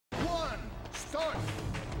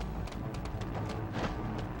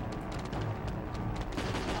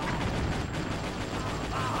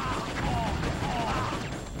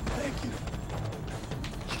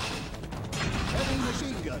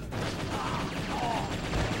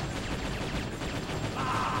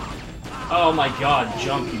Oh my god,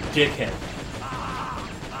 jump, you dickhead.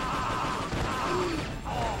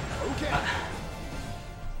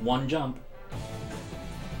 One jump.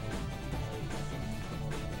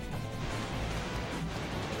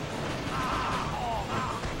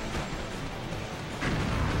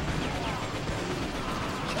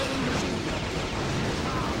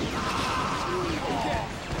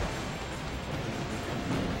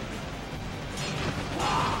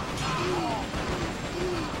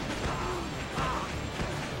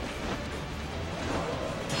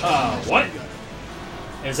 What?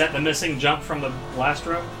 Is that the missing jump from the last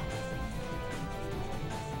row?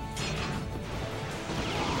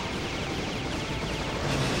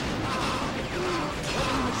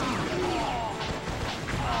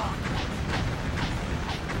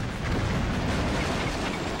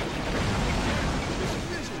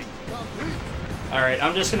 Alright,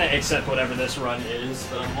 I'm just going to accept whatever this run is,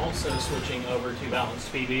 but I'm also switching over to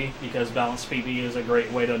balanced PB, because balanced PB is a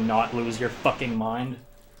great way to not lose your fucking mind.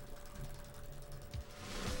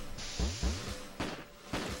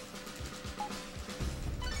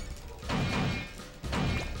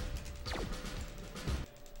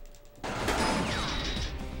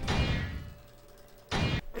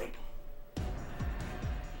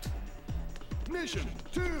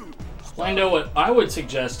 Lando, what I would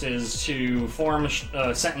suggest is to form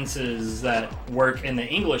sentences that work in the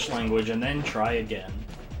English language and then try again.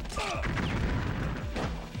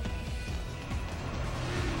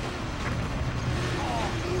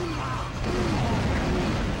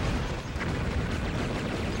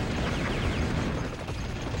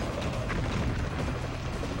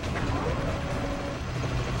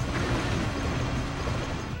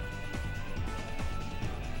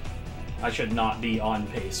 I should not be on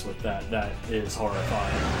pace with that. That is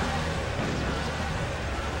horrifying.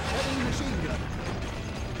 Heavy machine gun.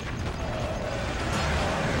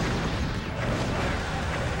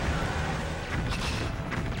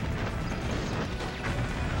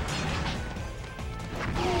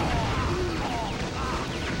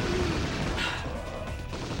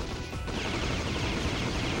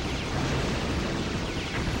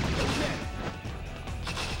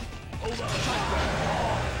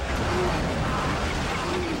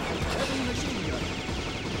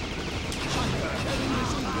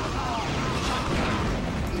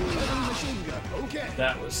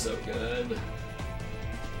 That was so good.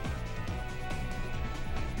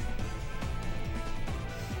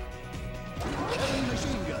 Heavy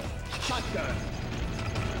machine gun. Shotgun.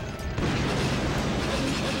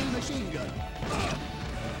 Heavy machine gun.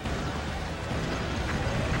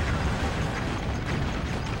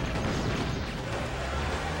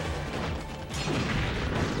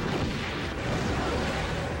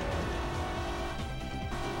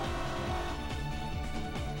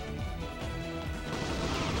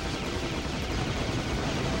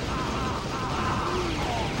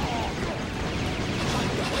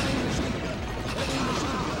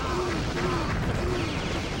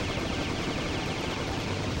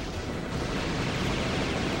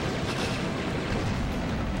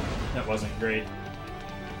 That wasn't great.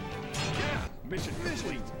 Yeah, mission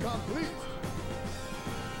complete.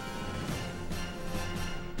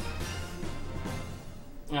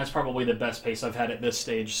 That's probably the best pace I've had at this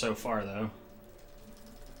stage so far, though.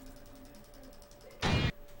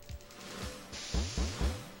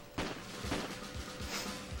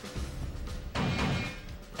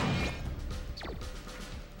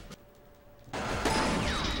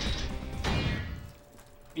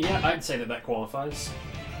 Yeah, I'd say that that qualifies.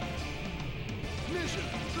 Mission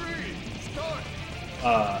 3,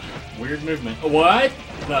 start. Weird movement. What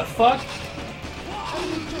the fuck?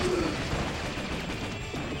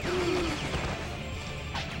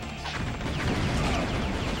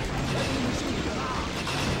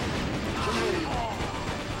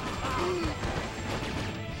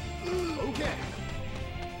 Okay.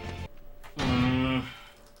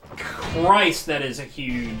 Christ, that is a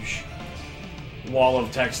huge wall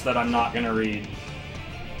of text that I'm not gonna read.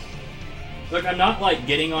 Look, I'm not, like,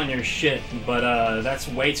 getting on your shit, but, that's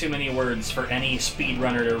way too many words for any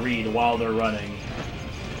speedrunner to read while they're running.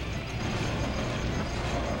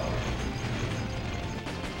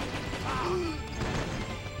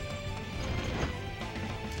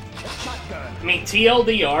 I mean,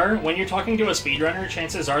 TLDR, when you're talking to a speedrunner,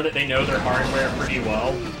 chances are that they know their hardware pretty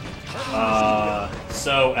well.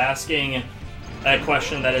 So asking a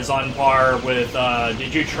question that is on par with,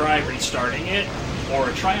 did you try restarting it? Or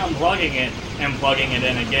try unplugging it and plugging it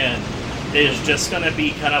in again, is just going to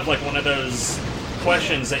be kind of like one of those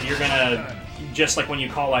questions that you're going to, just like when you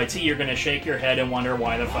call IT, you're going to shake your head and wonder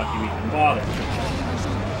why the fuck you even bothered.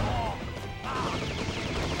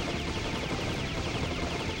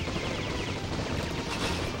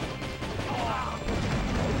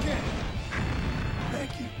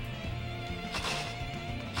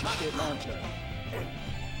 Rocket launcher.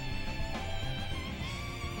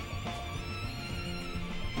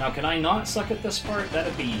 Now, can I not suck at this part?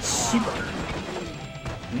 That'd be super.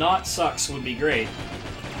 Not sucks would be great.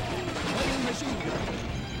 Heavy machine gun.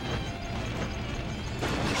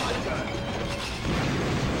 Shotgun.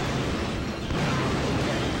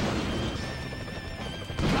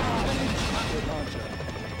 Rocket launcher.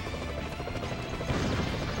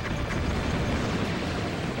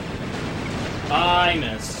 I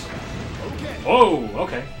missed. Okay. Oh,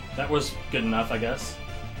 okay. That was good enough, I guess.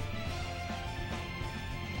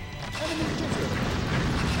 Enemy chaser.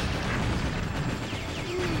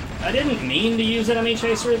 I didn't mean to use Enemy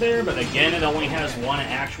Chaser there, but again, it only has one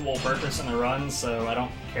actual purpose in the run, so I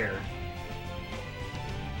don't care.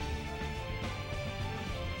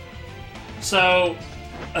 So,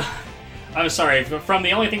 I'm sorry, from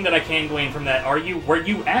the only thing that I can glean from that, were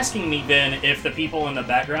you asking me then if the people in the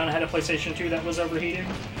background had a PlayStation 2 that was overheating?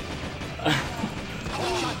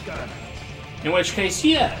 Shotgun. In which case,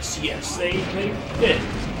 yes, they did.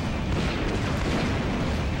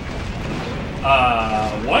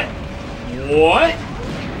 What? What?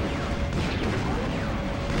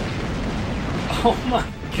 Oh my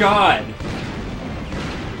god.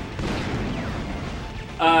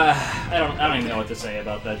 I don't even know what to say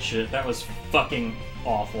about that shit. That was fucking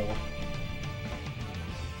awful.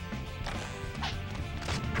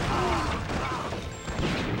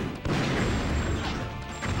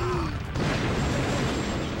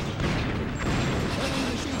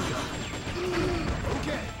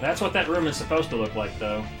 That's what that room is supposed to look like,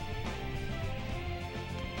 though.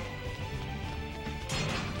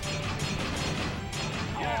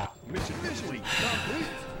 Yeah. Mission complete.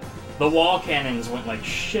 The wall cannons went like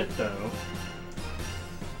shit, though.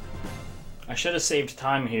 I should have saved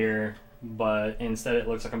time here, but instead it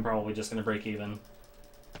looks like I'm probably just gonna break even.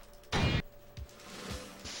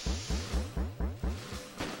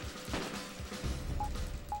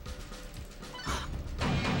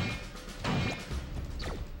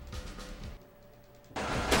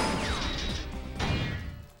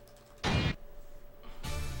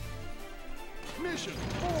 Mission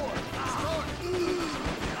 4. Start.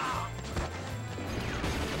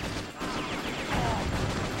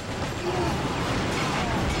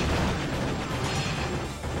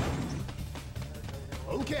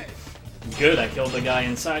 Okay. Good, I killed the guy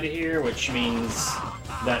inside of here, which means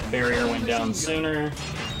that barrier went down sooner.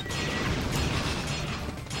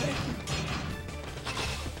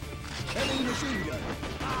 Heavy machine gun.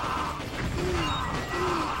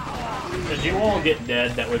 Could you all get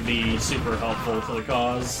dead? That would be super helpful to the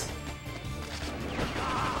cause.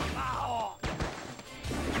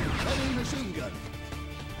 Heavy machine gun.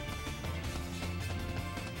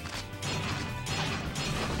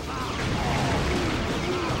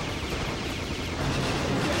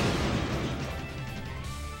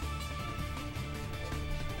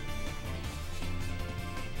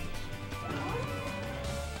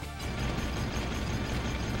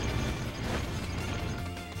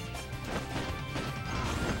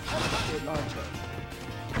 Rocket launcher.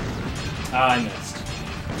 Ah, I missed.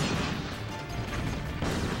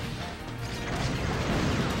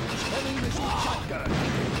 Heavy machine shotgun.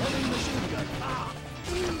 Heavy machine gun.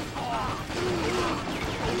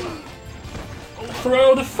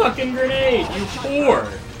 Throw the fucking grenade, you whore!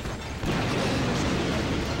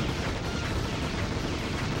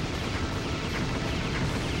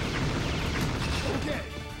 Okay.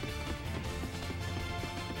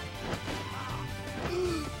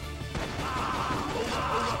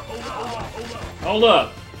 Hold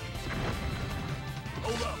up.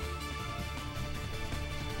 Hold up.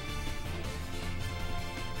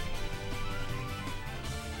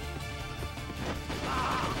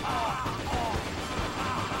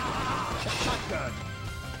 Shotgun.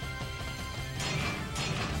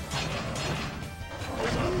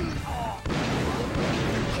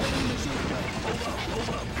 Heavy machine gun. Hold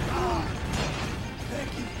up.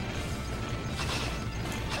 Thank you.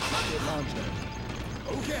 Rocket launcher.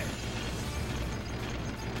 Okay.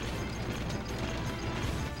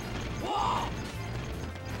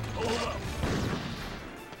 Hold up.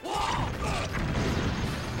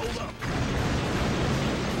 Hold up.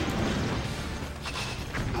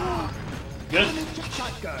 Good.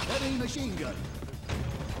 Shotgun. Heavy machine gun.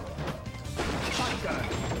 Shotgun.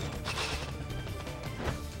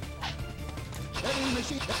 Heavy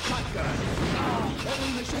machine. Shotgun. Heavy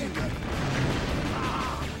machine gun.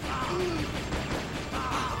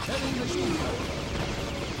 Heavy machine gun.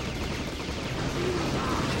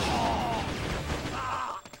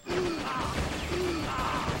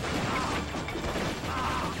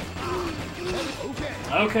 Okay.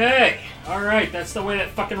 Okay. Alright, that's the way that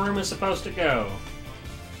fucking room is supposed to go.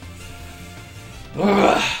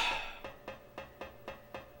 Ugh.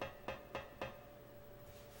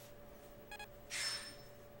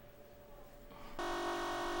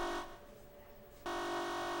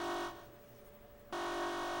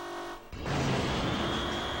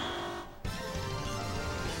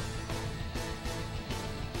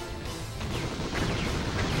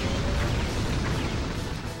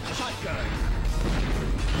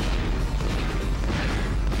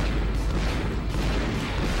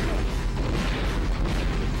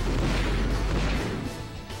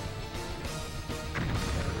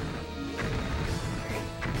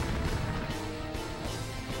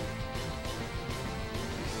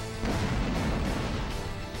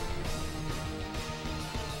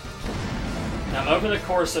 Now, over the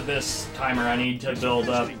course of this timer, I need to build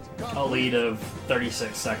up a lead of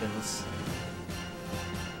 36 seconds.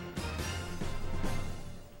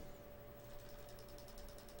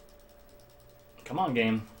 Come on,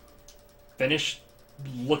 game. Finish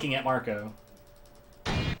looking at Marco.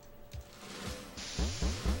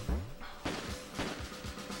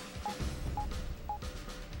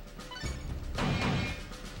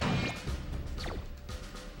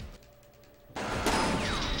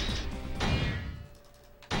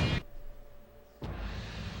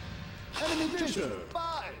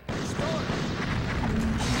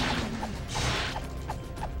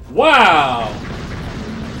 Wow!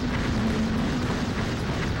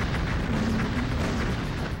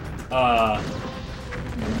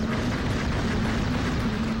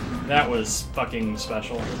 That was fucking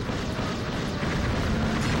special.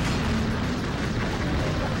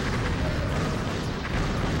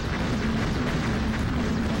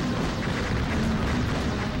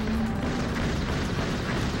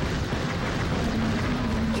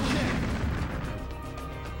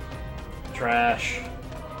 Trash.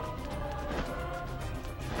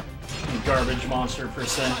 Garbage monster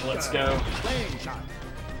percent, let's go.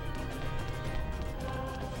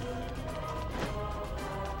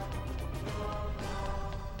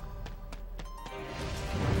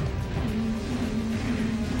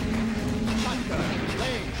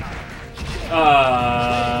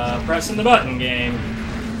 Pressing the button game.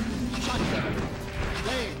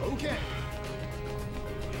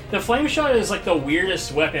 The flame shot is like the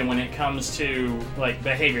weirdest weapon when it comes to like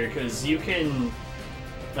behavior, because you can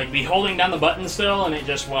like be holding down the button still and it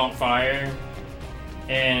just won't fire,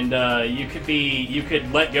 and you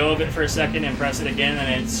could let go of it for a second and press it again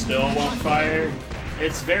and it still won't fire.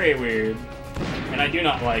 It's very weird, and I do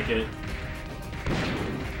not like it.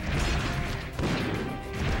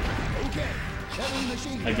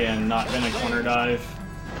 Again, not gonna corner dive.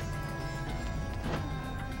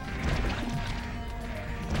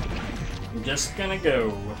 I'm just gonna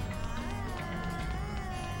go.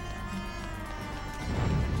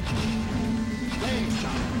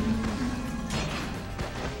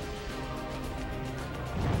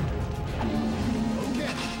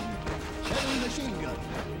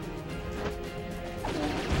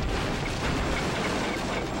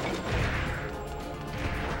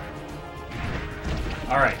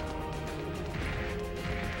 All right.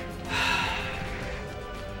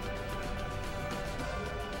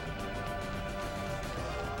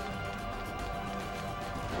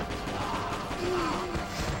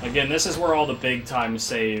 Again, this is where all the big time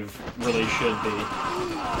save really should be.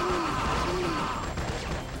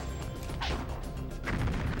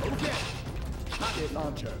 Okay. Rocket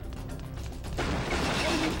launcher.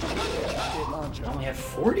 Rocket launcher. I only have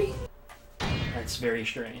 40? That's very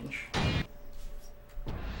strange.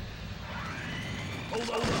 Hold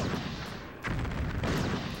on.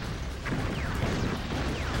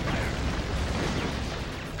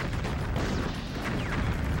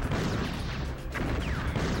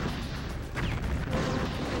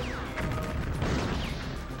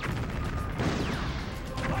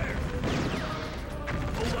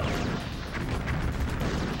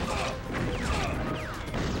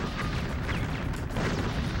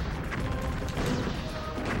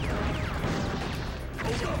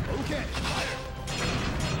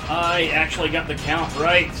 I actually got the count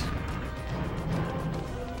right.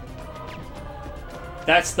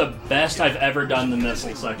 That's the best I've ever done the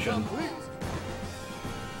missile section.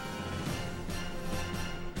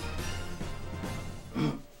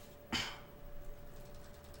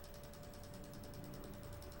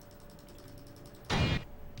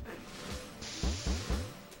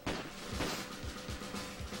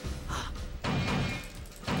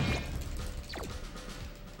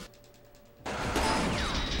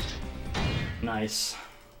 Nice.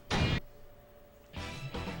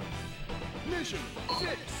 Mission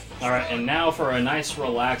 6. Alright, and now for a nice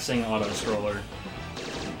relaxing auto-scroller.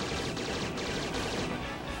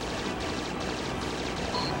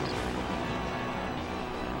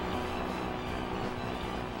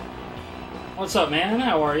 What's up, man?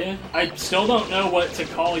 How are you? I still don't know what to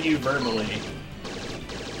call you verbally.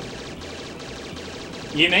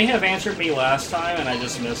 You may have answered me last time and I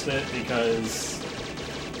just missed it because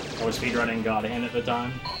I was speedrunning God Hand at the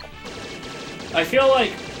time. I feel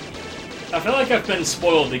like I've been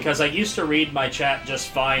spoiled because I used to read my chat just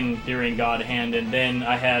fine during God Hand, and then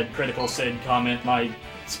I had Critical Sid comment my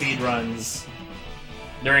speedruns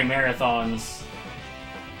during marathons.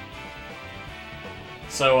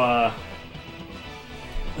 So,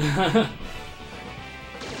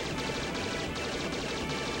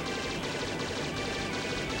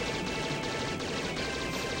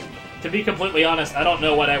 to be completely honest, I don't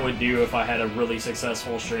know what I would do if I had a really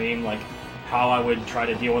successful stream, like how I would try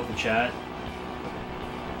to deal with the chat.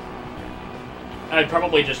 I'd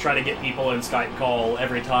probably just try to get people in Skype call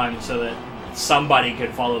every time so that somebody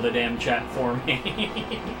could follow the damn chat for me.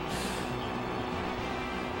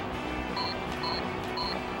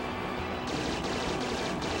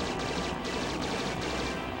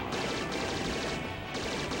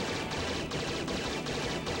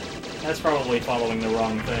 That's probably following the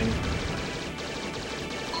wrong thing.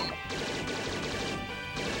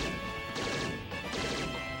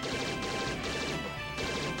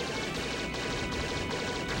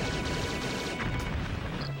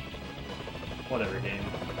 Whatever, game.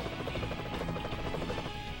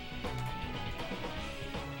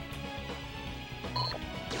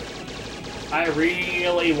 I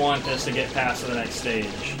really want this to get past to the next stage.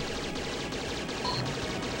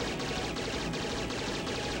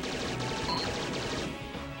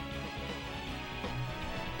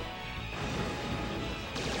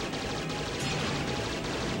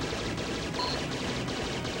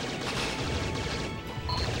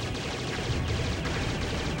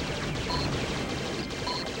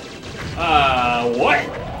 What?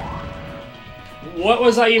 What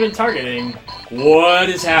was I even targeting? What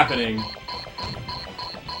is happening?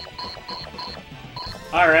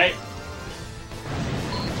 Alright.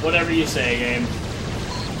 Whatever you say, game.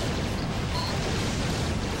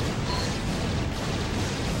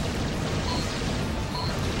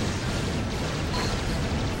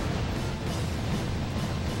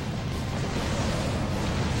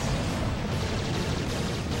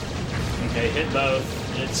 Okay, hit both.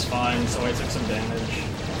 It's fine, so I took some damage.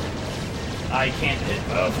 I can't hit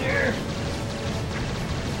both here.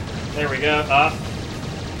 There we go. Up.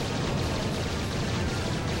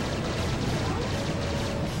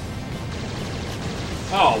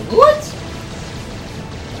 Oh, what?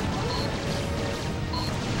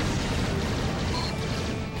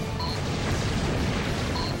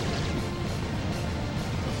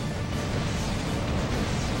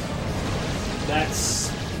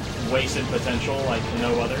 That's wasted potential like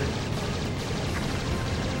no other.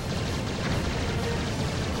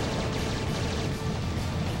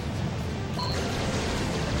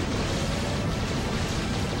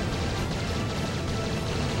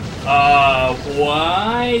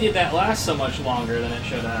 Why did that last so much longer than it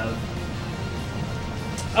should have?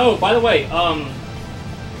 Oh, by the way,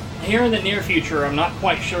 here in the near future, I'm not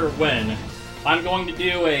quite sure when, I'm going to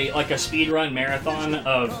do a speedrun marathon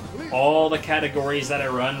of all the categories that I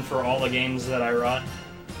run for all the games that I run.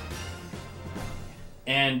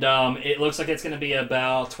 And it looks like it's going to be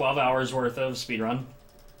about 12 hours worth of speedrun.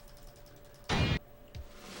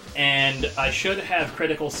 And I should have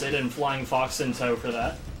Critical Sid and Flying Fox in tow for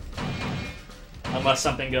that. Unless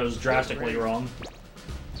something goes drastically wrong.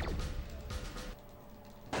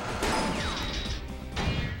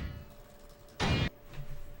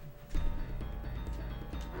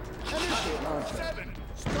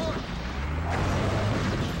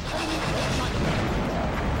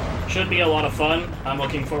 Should be a lot of fun. I'm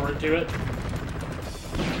looking forward to it.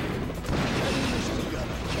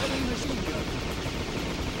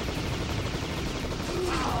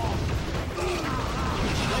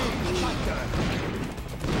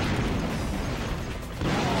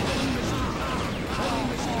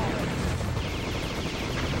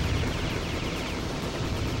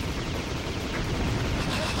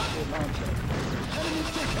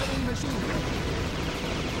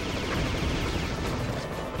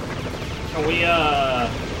 Can we,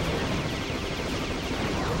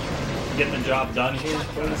 get the job done here,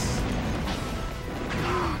 please?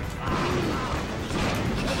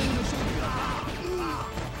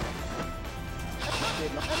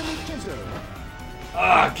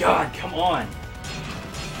 Ah, God, come on!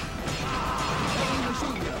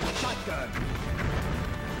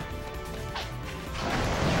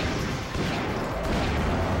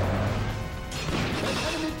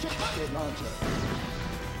 Rocket launcher.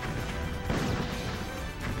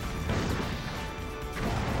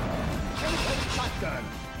 Heavy shotgun.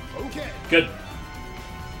 Okay. Good.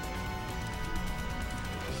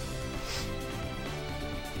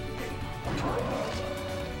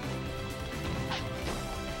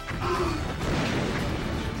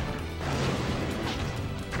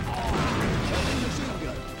 Heavy machine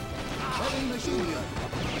gun. Heavy machine gun.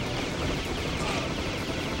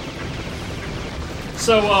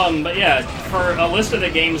 So, but yeah, for a list of the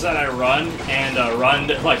games that I run and a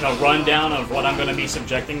rundown of what I'm going to be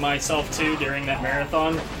subjecting myself to during that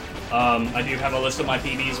marathon, I do have a list of my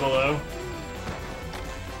PBs below.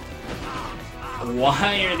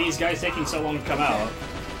 Why are these guys taking so long to come out?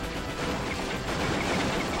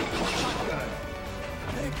 Shotgun.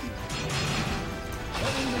 Thank you.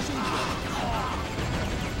 Heavy machine gun. Shotgun.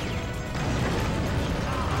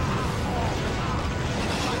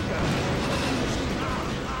 Heavy machine gun.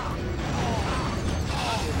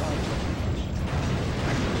 Rocket launcher.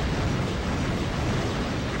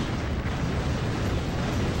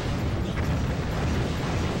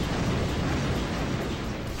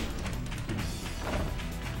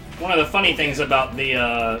 One of the funny things about the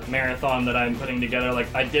marathon that I'm putting together,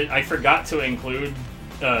 like I forgot to include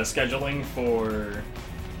scheduling for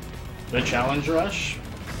the challenge rush,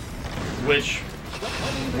 which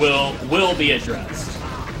will be addressed.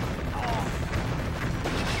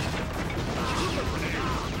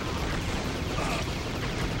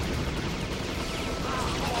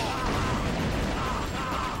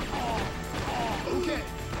 Okay.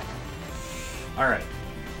 All right,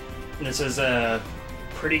 this is a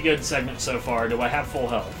pretty good segment so far. Do I have full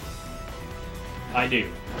health? I do.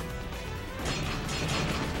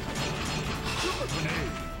 Super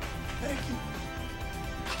grenade. Thank you.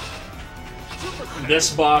 Super grenade.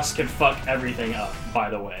 This boss can fuck everything up,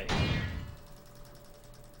 by the way.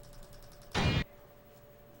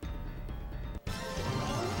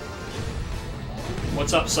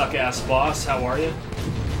 What's up, suck-ass boss? How are you?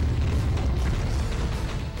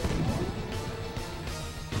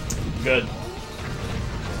 Good.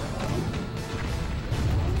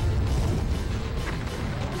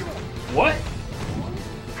 What?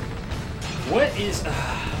 What is...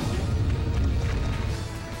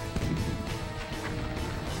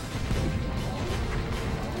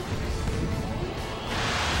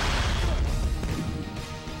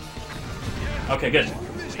 Okay, good.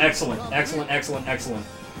 Excellent, excellent, excellent, excellent.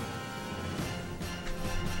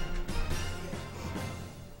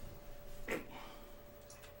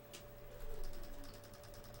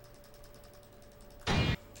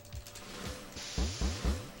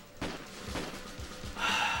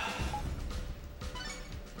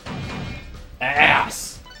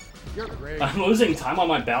 Ass! You're great. I'm losing time on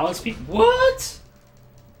my balance speed. What?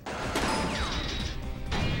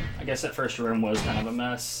 I guess that first room was kind of a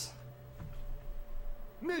mess.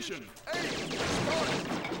 Mission A started.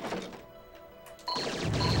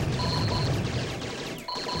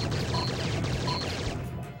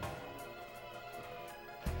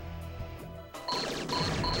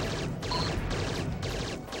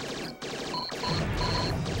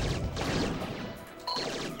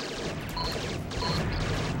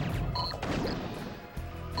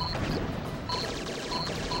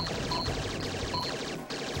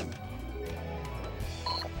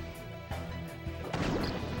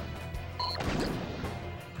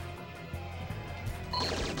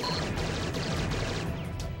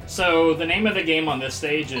 So, the name of the game on this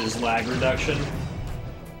stage is lag reduction.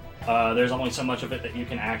 There's only so much of it that you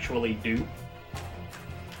can actually do.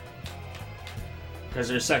 Because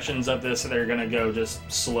there's sections of this that are going to go just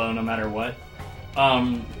slow no matter what.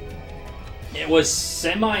 It was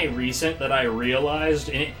semi-recent that I realized,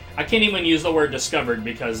 and I can't even use the word discovered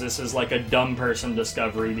because this is like a dumb person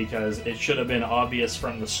discovery because it should have been obvious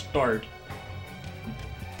from the start,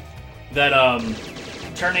 that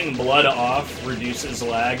turning blood off reduces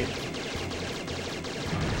lag.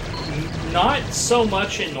 Not so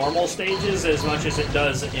much in normal stages as much as it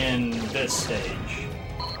does in this stage.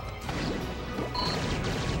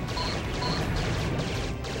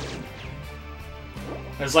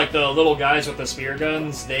 It's like the little guys with the spear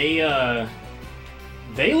guns, they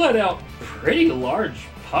let out pretty large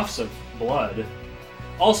puffs of blood.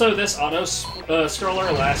 Also, this auto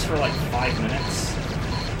scroller lasts for like 5 minutes.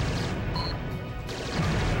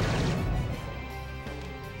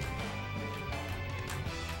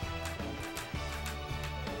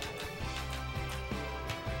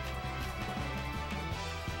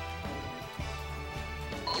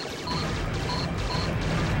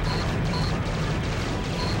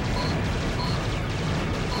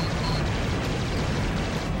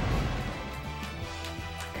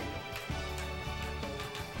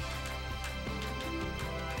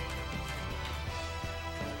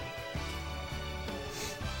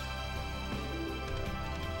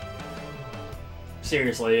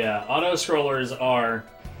 Seriously, yeah. Auto-scrollers are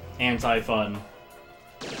anti-fun.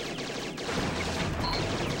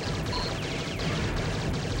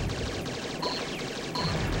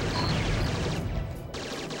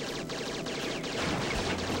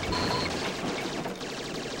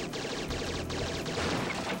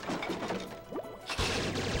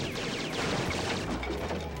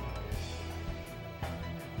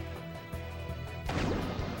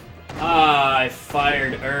 I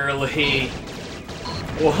fired early.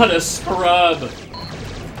 What a scrub!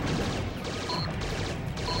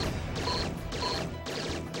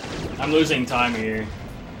 I'm losing time here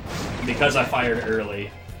because I fired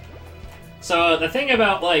early. So the thing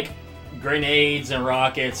about like grenades and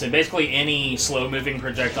rockets and basically any slow-moving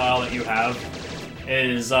projectile that you have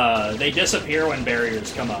is they disappear when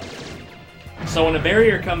barriers come up. So when a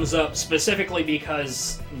barrier comes up, specifically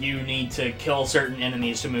because you need to kill certain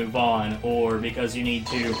enemies to move on, or because you need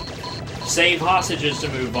to save hostages to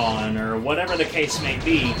move on, or whatever the case may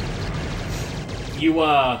be, you,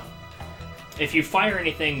 if you fire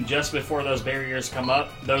anything just before those barriers come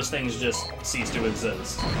up, those things just cease to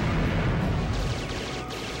exist.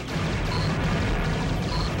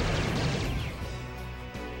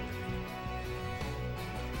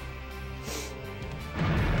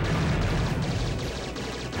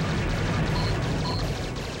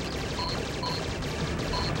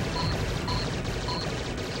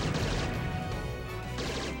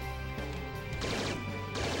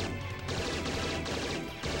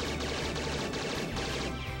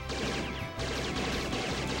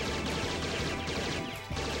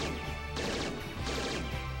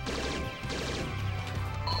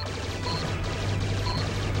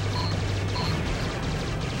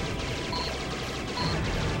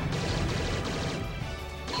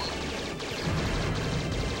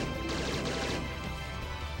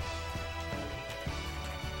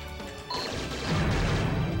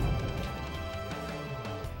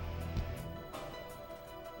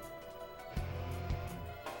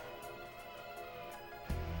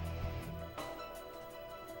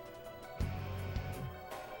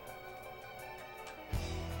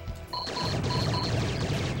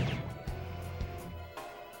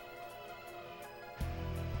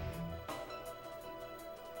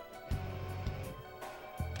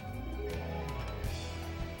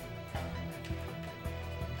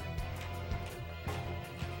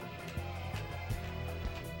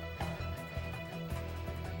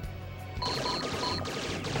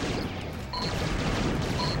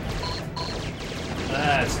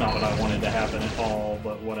 That's not what I wanted to happen at all,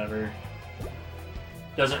 but whatever.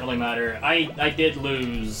 Doesn't really matter. I did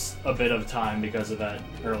lose a bit of time because of that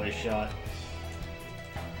early shot.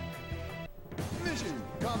 Mission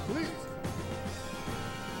complete.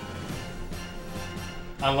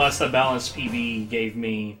 Unless the balanced PB gave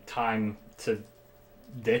me time to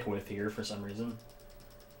dick with here for some reason.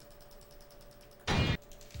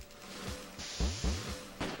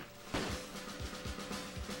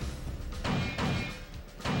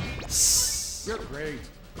 You're great.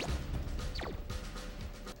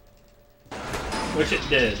 Which it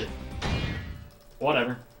did.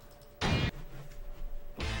 Whatever.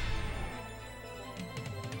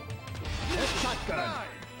 Shotgun.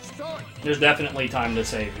 Start. There's definitely time to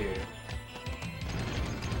save here.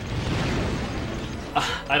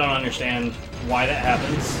 I don't understand why that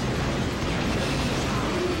happens.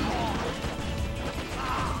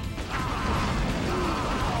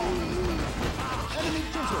 Enemy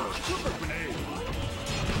Jizzle. Super grenade.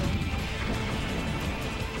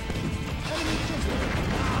 Enemy Jizzle.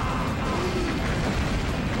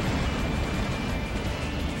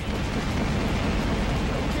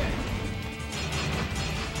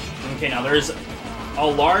 Okay, now there's a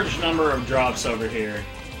large number of drops over here.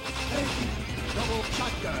 Double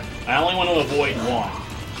shotgun. I only want to avoid one.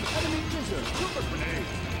 Enemy Jizzle. Super grenade.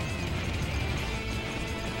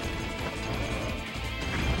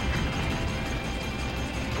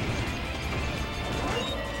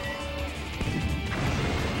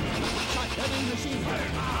 Heavy machine gun.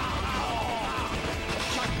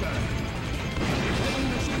 Shotgun. Heavy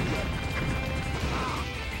machine gun.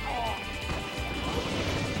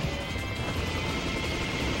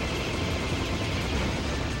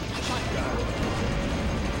 Shotgun.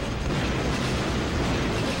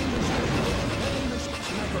 Heavy machine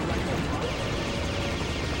sniper rifle.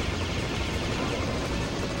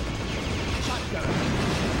 Shotgun.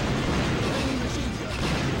 Heavy machine gun.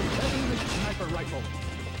 Heavy machine sniper rifle.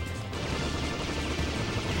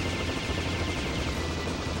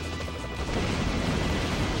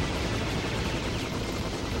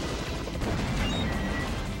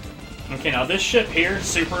 Okay, now this ship here,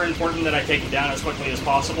 super important that I take it down as quickly as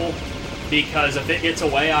possible. because if it gets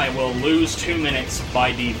away, I will lose 2 minutes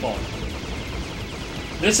by default.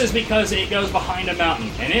 This is because it goes behind a mountain,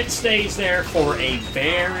 and it stays there for a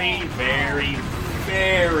very, very,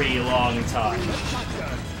 very long time.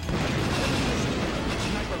 Shotgun.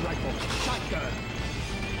 Sniper rifle. Shotgun.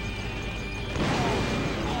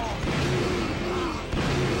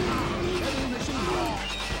 Heavy machine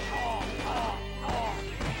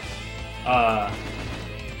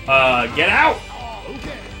gun. Get out!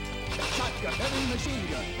 Okay. Shotgun. Heavy machine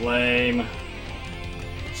gun. Lame.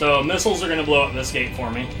 So, missiles are gonna blow up this gate for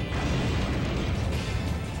me.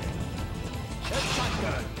 Head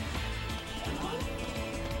shotgun.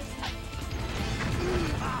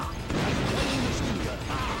 Heavy machine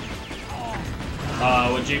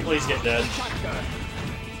gun. Would you please get dead? Shotgun.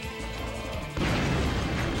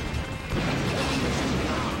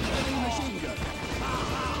 Heavy machine gun.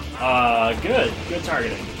 Good. Good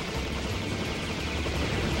targeting.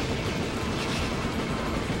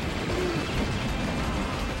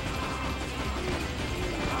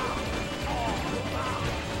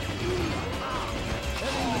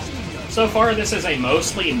 So far, this is a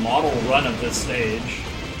mostly model run of this stage.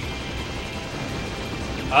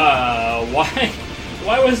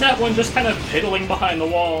 Why was that one just kind of piddling behind the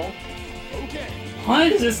wall? Okay. Why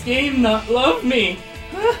does this game not love me?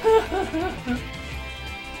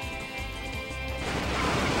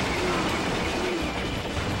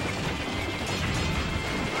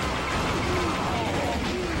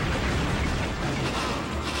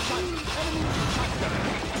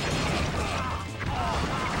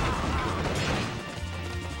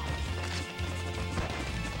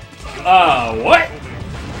 What?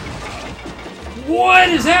 What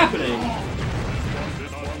is happening?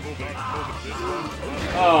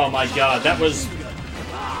 Oh my god, that was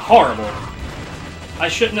horrible. I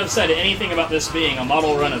shouldn't have said anything about this being a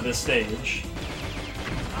model run of this stage.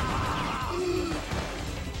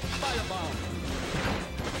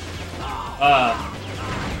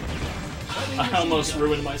 I almost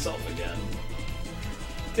ruined myself again.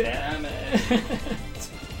 Damn it.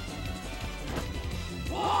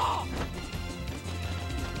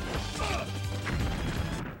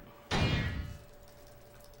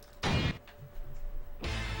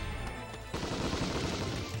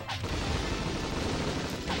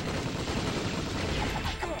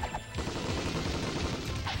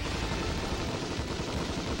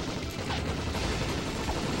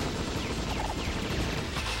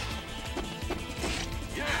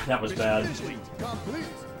 That was bad. Complete.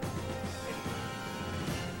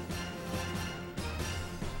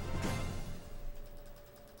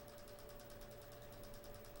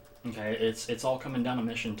 Okay, it's all coming down to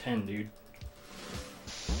mission 10, dude.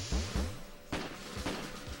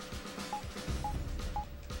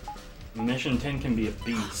 Mission 10 can be a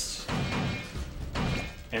beast.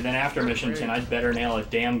 And then after mission 10, I'd better nail a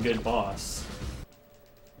damn good boss.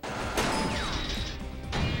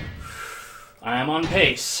 I am on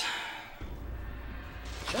pace.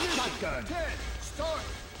 Shotgun. Start.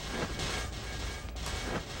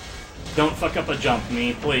 Don't fuck up a jump,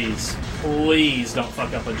 me, please. Please don't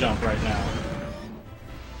fuck up a jump right now.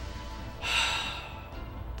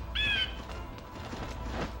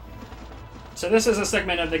 So this is a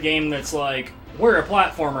segment of the game that's like, we're a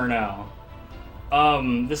platformer now.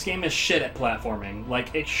 This game is shit at platforming.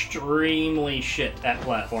 Like, extremely shit at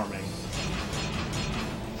platforming.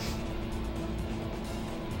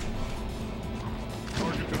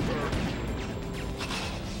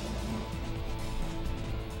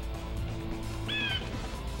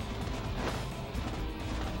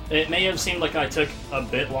 It may have seemed like I took a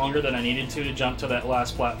bit longer than I needed to jump to that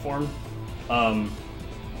last platform. I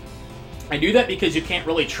do that because you can't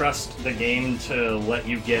really trust the game to let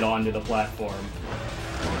you get onto the platform.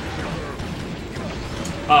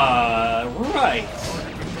 Right.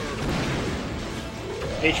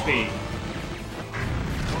 HP.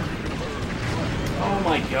 Oh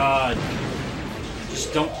my god.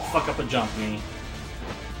 Just don't fuck up a jump, me.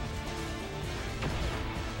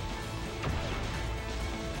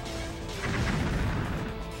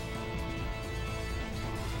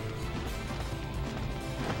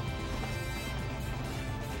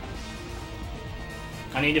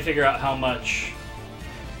 I need to figure out how much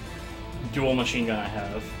dual machine gun I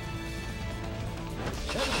have.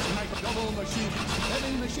 Double machine.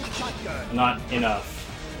 Heavy machine shotgun. Not enough.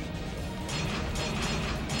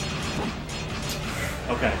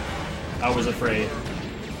 Okay. I was afraid.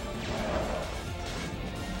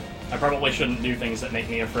 I probably shouldn't do things that make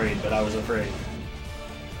me afraid, but I was afraid.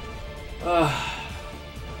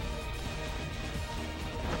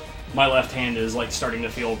 My left hand is like starting to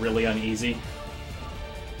feel really uneasy.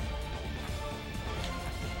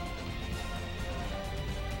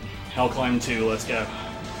 Hell Climb 2, let's go.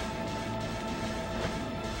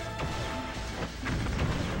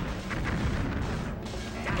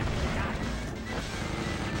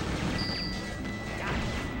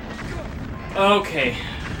 Okay,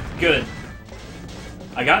 good.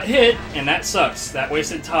 I got hit, and that sucks. That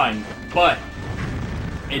wasted time. But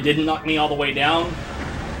it didn't knock me all the way down,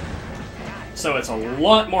 so it's a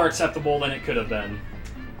lot more acceptable than it could have been.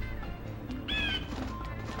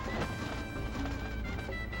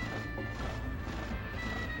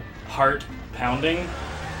 Heart pounding.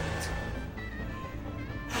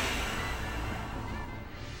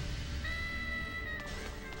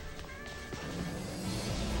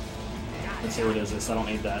 Let's see what is this. I don't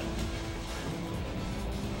need that.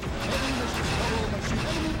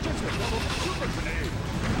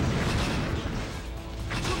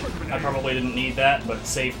 I probably didn't need that, but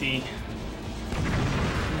safety.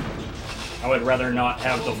 I would rather not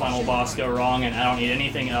have the final boss go wrong, and I don't need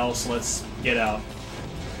anything else. Let's get out.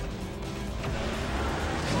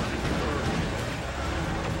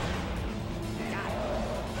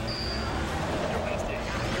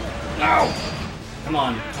 No! Come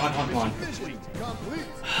on, come on, come on.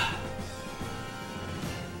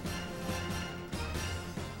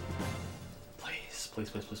 Please, please,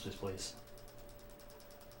 please, please, please, please.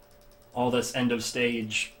 All this end of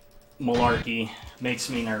stage malarkey makes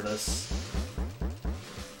me nervous.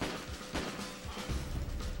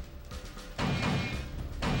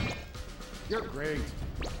 You're great.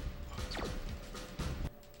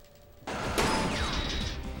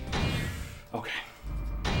 Okay.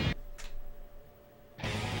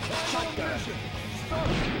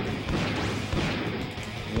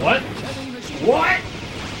 What? What?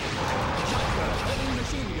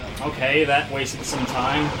 Okay, that wasted some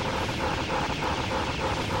time.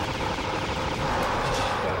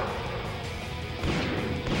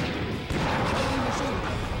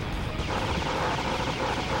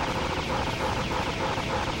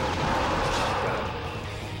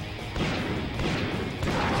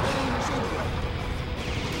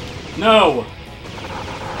 No!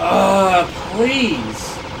 Please!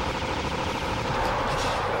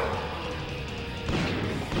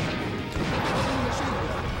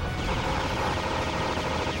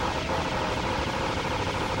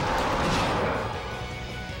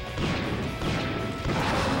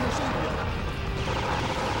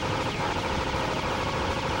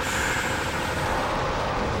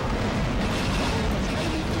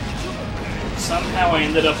 Somehow I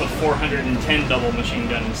ended up with 410 double machine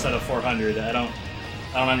gun instead of 400. I don't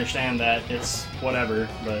understand that. It's whatever,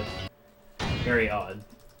 but very odd.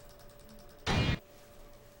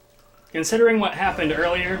 Considering what happened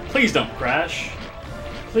earlier, please don't crash.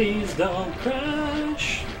 Please don't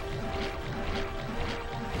crash.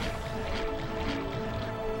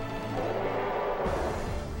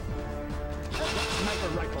 Sniper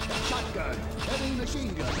rifle, shotgun, heavy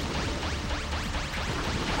machine gun.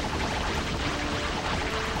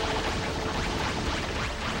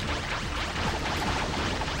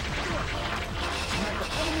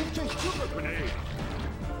 Super grenade!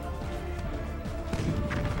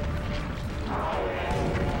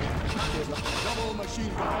 Double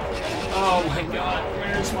machine gun! Oh my god,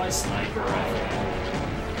 where's my sniper rifle?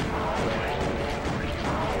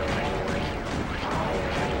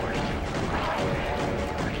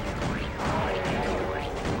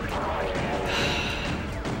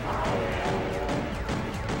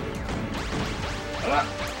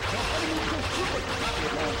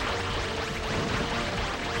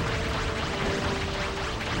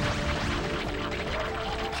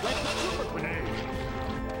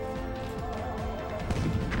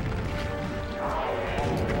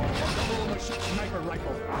 Sniper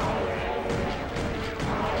rifle.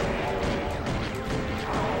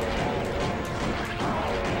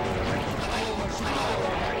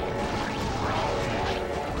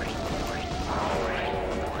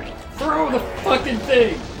 Throw the fucking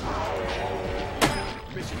thing!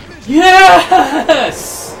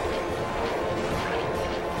 Yes!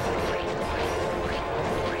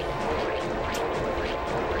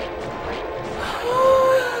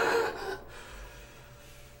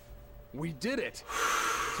 We did it!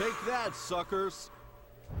 Take that, suckers!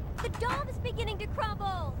 The dome is beginning to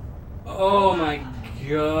crumble! Oh my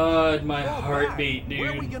god, my heartbeat, dude.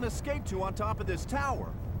 Where are we gonna escape to on top of this tower?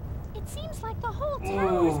 It seems like the whole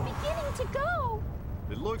tower is beginning to go!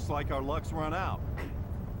 It looks like our luck's run out.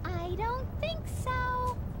 I don't think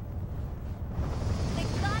so. The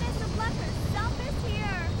goddess of luck herself is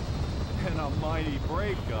here! And a mighty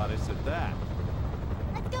brave goddess at that.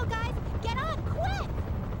 Let's go, guys! Get on, quick!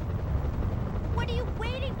 What are you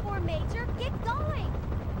waiting for, Major? Get going!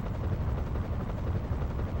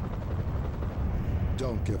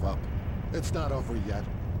 Don't give up. It's not over yet.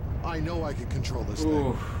 I know I can control this thing.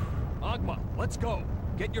 Ooh. Agma, let's go.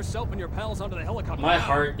 Get yourself and your pals onto the helicopter. My now.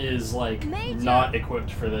 heart is, like, Major. not equipped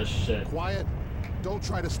for this shit. Quiet. Don't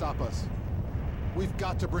try to stop us. We've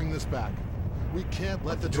got to bring this back. We can't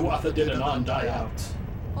let the Tuatha De Danann die out.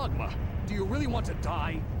 Agma, do you really want to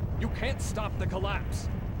die? You can't stop the collapse.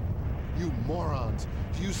 You morons.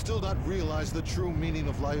 Do you still not realize the true meaning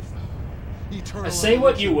of life? Eternal Say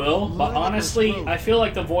what you evolution, will, but limitless honestly, growth. I feel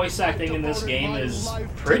like the voice acting in this devoted game my is life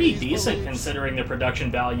to pretty these decent beliefs. considering the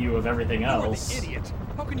production value of everything You are the else. idiot.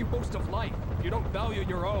 How can you boast of life if you don't value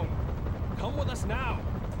your own? Come with us now.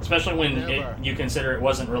 Especially when Never. you consider it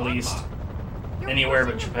wasn't released. You're Anywhere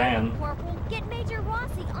but pushing it, Japan. Corporal. Get Major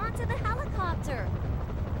Rossi onto the helicopter.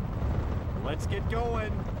 Let's get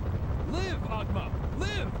going. Live, Agma.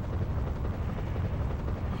 Live.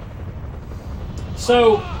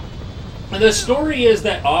 So, the story is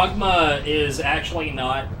that Agma is actually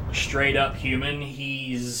not straight up human.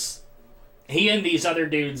 He and these other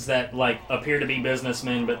dudes that, like, appear to be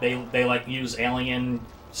businessmen, but they like use alien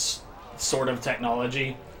sort of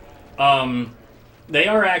technology. They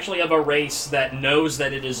are actually of a race that knows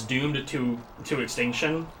that it is doomed to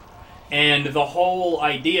extinction. And the whole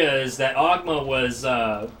idea is that Agma was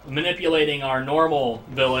manipulating our normal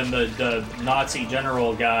villain, the Nazi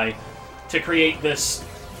general guy, to create this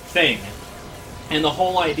thing. And the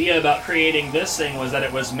whole idea about creating this thing was that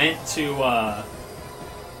it was meant to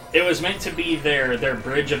be their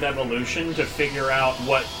bridge of evolution to figure out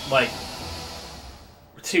what, like,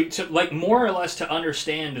 to like more or less to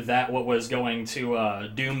understand that what was going to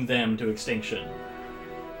doom them to extinction.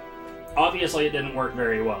 Obviously, it didn't work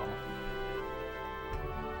very well.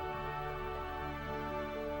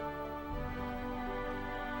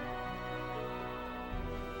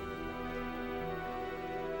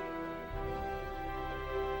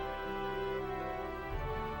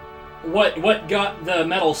 What got the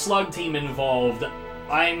Metal Slug team involved,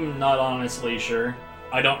 I'm not honestly sure.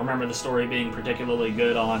 I don't remember the story being particularly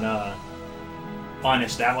good on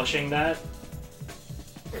establishing that.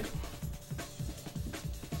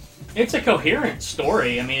 It's a coherent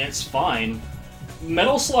story. I mean, it's fine.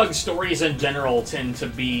 Metal Slug stories in general tend to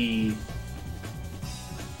be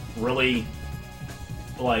really,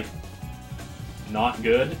 like, not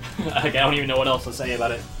good. Like, I don't even know what else to say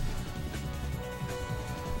about it.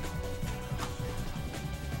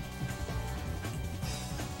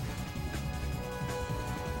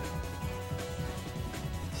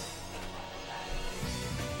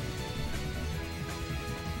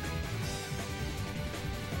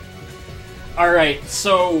 Alright,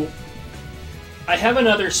 so I have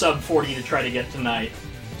another sub 40 to try to get tonight.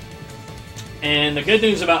 And the good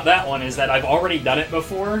news about that one is that I've already done it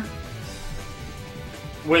before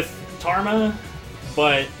with Tarma,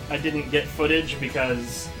 but I didn't get footage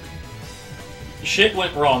because shit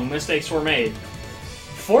went wrong, mistakes were made.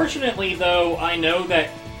 Fortunately, though, I know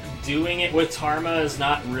that doing it with Tarma is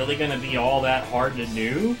not really going to be all that hard to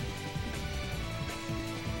do.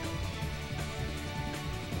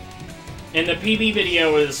 And the PB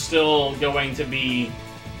video is still going to be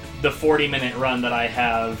the 40-minute run that I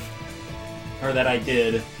have, or that I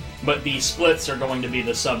did, but the splits are going to be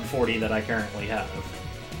the sub 40 that I currently have.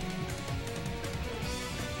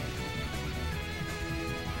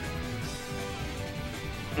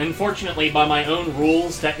 Unfortunately, by my own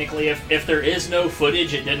rules, technically, if there is no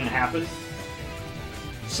footage, it didn't happen.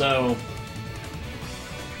 So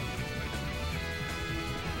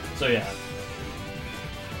yeah.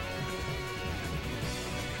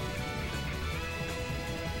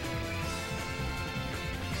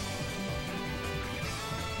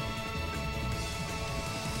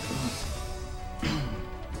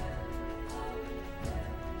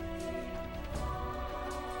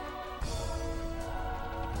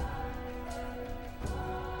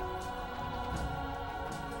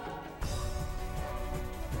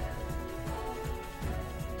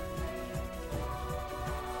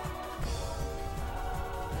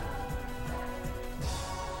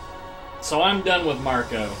 So I'm done with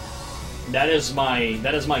Marco. That is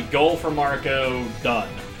my goal for Marco done.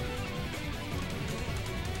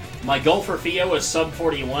 My goal for Fio is sub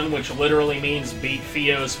 41, which literally means beat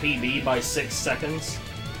Fio's PB by 6 seconds.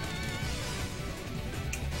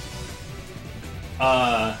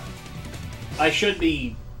 I should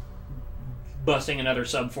be busting another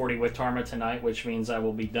sub 40 with Tarma tonight, which means I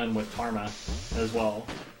will be done with Tarma as well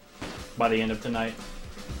by the end of tonight.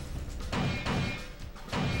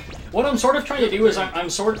 What I'm sort of trying to do is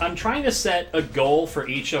I'm trying to set a goal for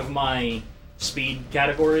each of my speed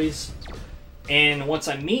categories, and once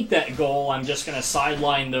I meet that goal, I'm just going to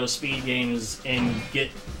sideline those speed games and get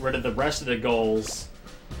rid of the rest of the goals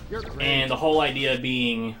You're great. And the whole idea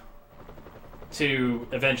being to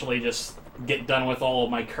eventually just get done with all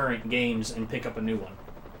of my current games and pick up a new one.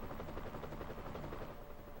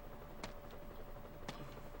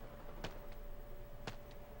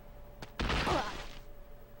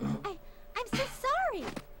 I'm so sorry.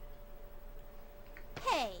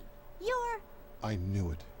 Hey, you're... I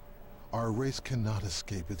knew it. Our race cannot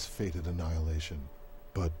escape its fated annihilation.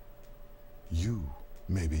 But you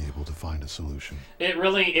may be able to find a solution. It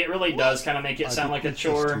really does kind of make it sound like a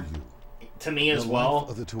chore to me as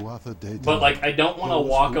well. But like, I don't want to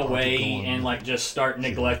walk away and like just start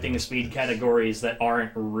neglecting speed categories that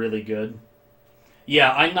aren't really good.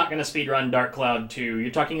 Yeah, I'm not going to speedrun Dark Cloud 2.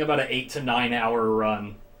 You're talking about an 8 to 9 hour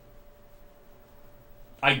run.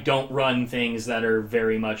 I don't run things that are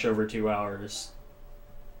very much over 2 hours.